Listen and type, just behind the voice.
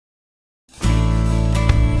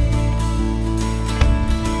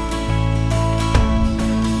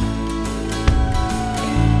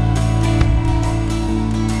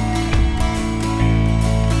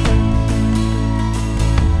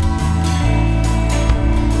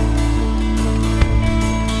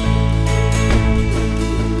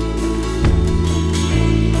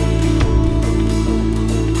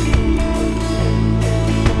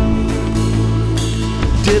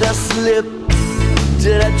slip?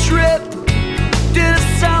 Did I trip? Did I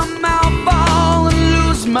somehow fall and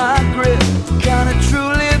lose my grip? Can it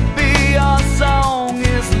truly be our song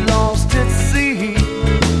is lost at sea?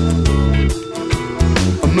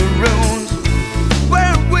 Marooned,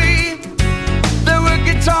 where are we? There were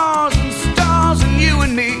guitars and stars and you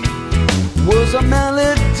and me. Was our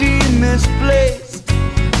melody misplaced?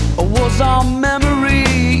 Or was our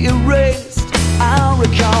memory erased? I'll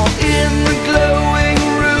recall in the glowing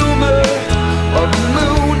rumor of the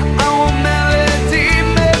moon, our melody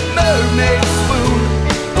made mermaids swoon,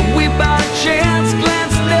 and we by chance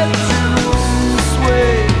glanced Neptune's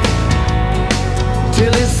way,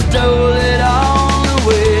 till he stole it all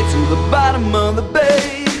away to the bottom of the bay.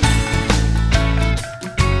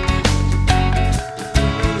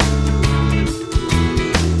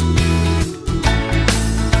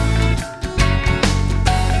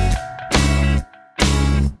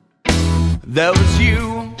 That was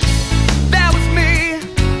you, that was me,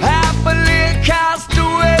 happily cast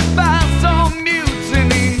away by some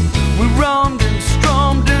mutiny. We rummed and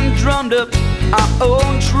strummed and drummed up our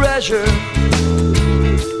own treasure,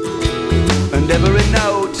 and every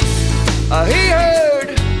note he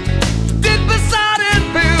heard did beside it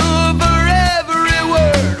feel for every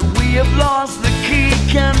word. We have lost the key,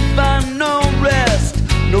 can't find no rest,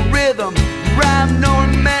 no rhythm, rhyme, no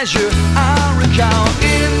measure. I recall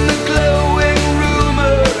in the glowing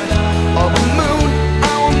rumor of a moon,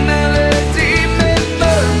 our melody made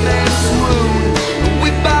mermaids swoon, and we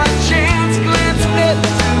by chance glanced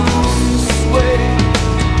Neptune's way,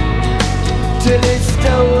 till he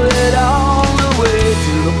stole it all away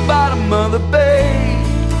to the bottom of the bay.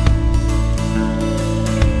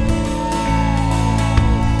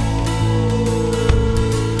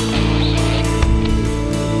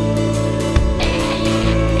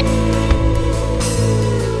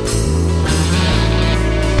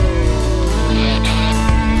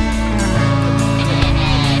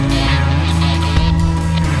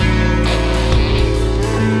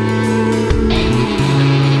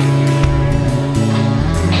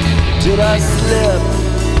 Did I slip?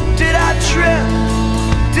 Did I trip?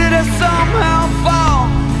 Did I somehow fall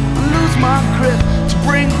and lose my grip? To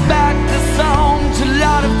bring back the song to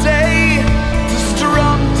light of day, to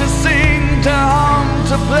strum, to sing, to hum,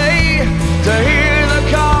 to play, to hear the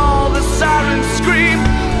call, the siren scream,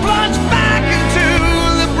 plunge back into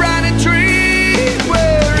the brighter dream,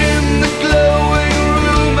 where in the glowing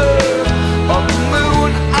rumor of the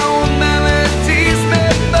moon, our melodies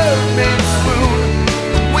made mermaids swoon.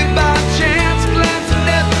 We by chance glanced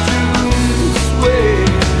Neptune's way,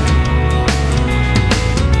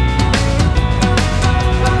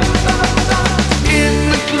 in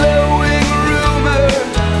the glowing rumor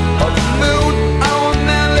of the moon, our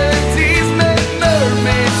melodies made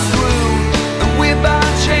mermaids swoon, and we by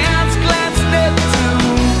chance glanced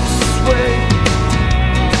Neptune's way,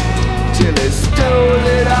 till he stole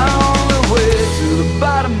it all away to the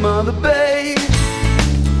bottom of the bay.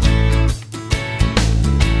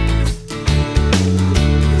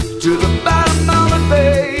 To the bottom of the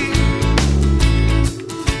bay,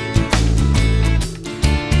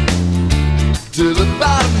 to the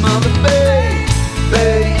bottom of the bay,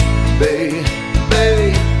 bay, bay,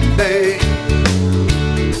 bay, bay,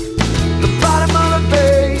 the bottom of the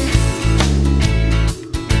bay.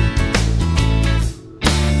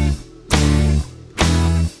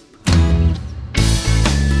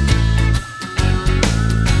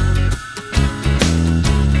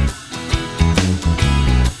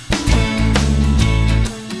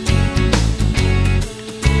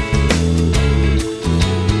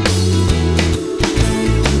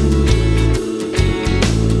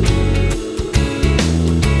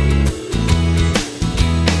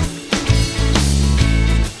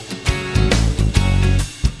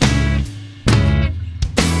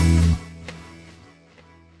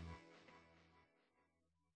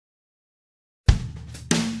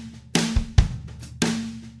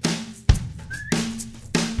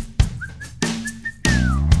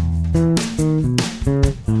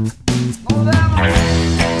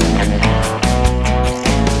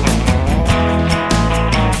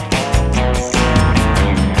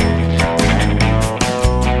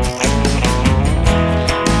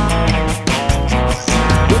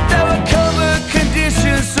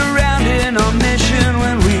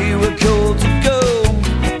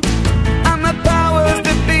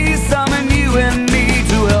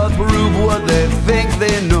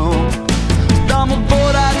 They know. Stumbled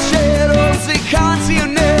aboard, I shared, oh, see,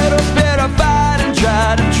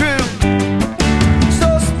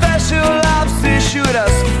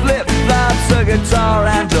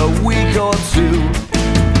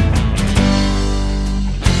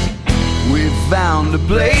 found a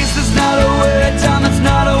place that's not a where, a time that's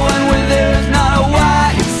not a when, where there's not a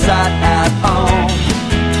why inside at all.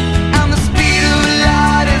 And the speed of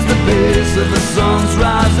light is the pace of the sun's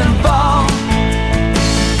rise and fall.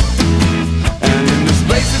 And in this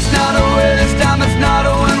place it's not a where, this time it's not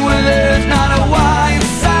a when, where there's not a why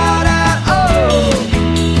inside at all.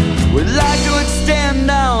 We'd like to extend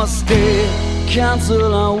our stay,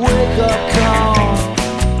 cancel our wake-up call.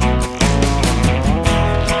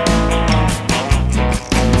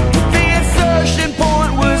 The insertion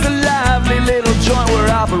point was a lively little joint where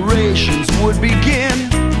operations would begin.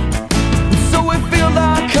 So we filled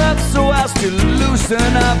our cups so as to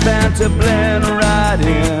loosen up and to blend right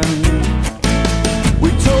in. We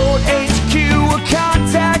told HQ we'll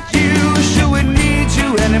contact you should we need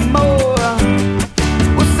you anymore.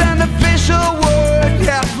 We'll send official word,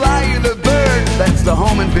 yeah, fly you the bird. That's the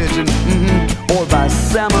homing pigeon, or by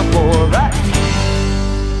semaphore, right?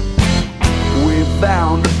 We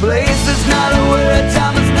found a place that's not a where, a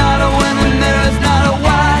time that's not a when there is not a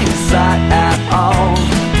why inside at all.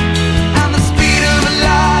 And the speed of the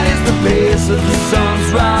light is the pace of the sun's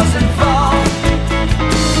rise and fall.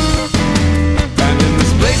 And in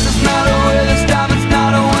this place it's not a where, this time it's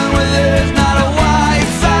not a when, where there is not a why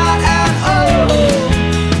inside at all.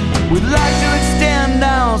 We'd like to extend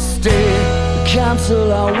our stay,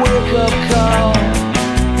 cancel our wake-up call.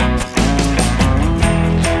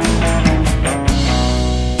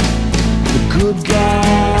 The good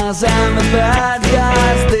guys and the bad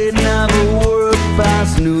guys, they never work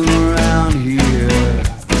fast noon around here.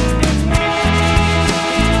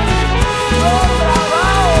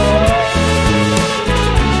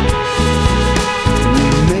 We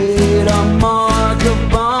made a mark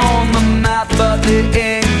upon the map, but the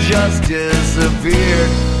ink just disappeared.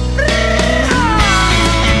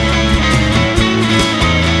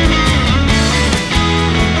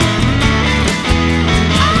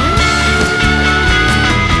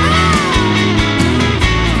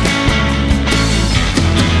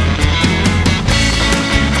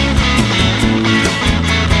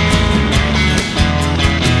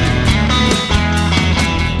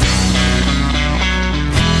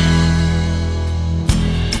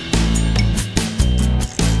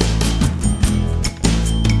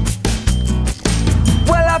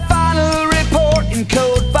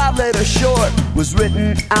 Code 5 letters short was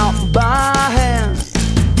written out by hand.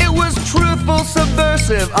 It was truthful,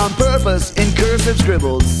 subversive, on purpose, in cursive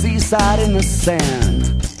scribbled seaside in the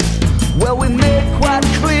sand. Well, we made quite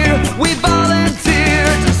clear we'd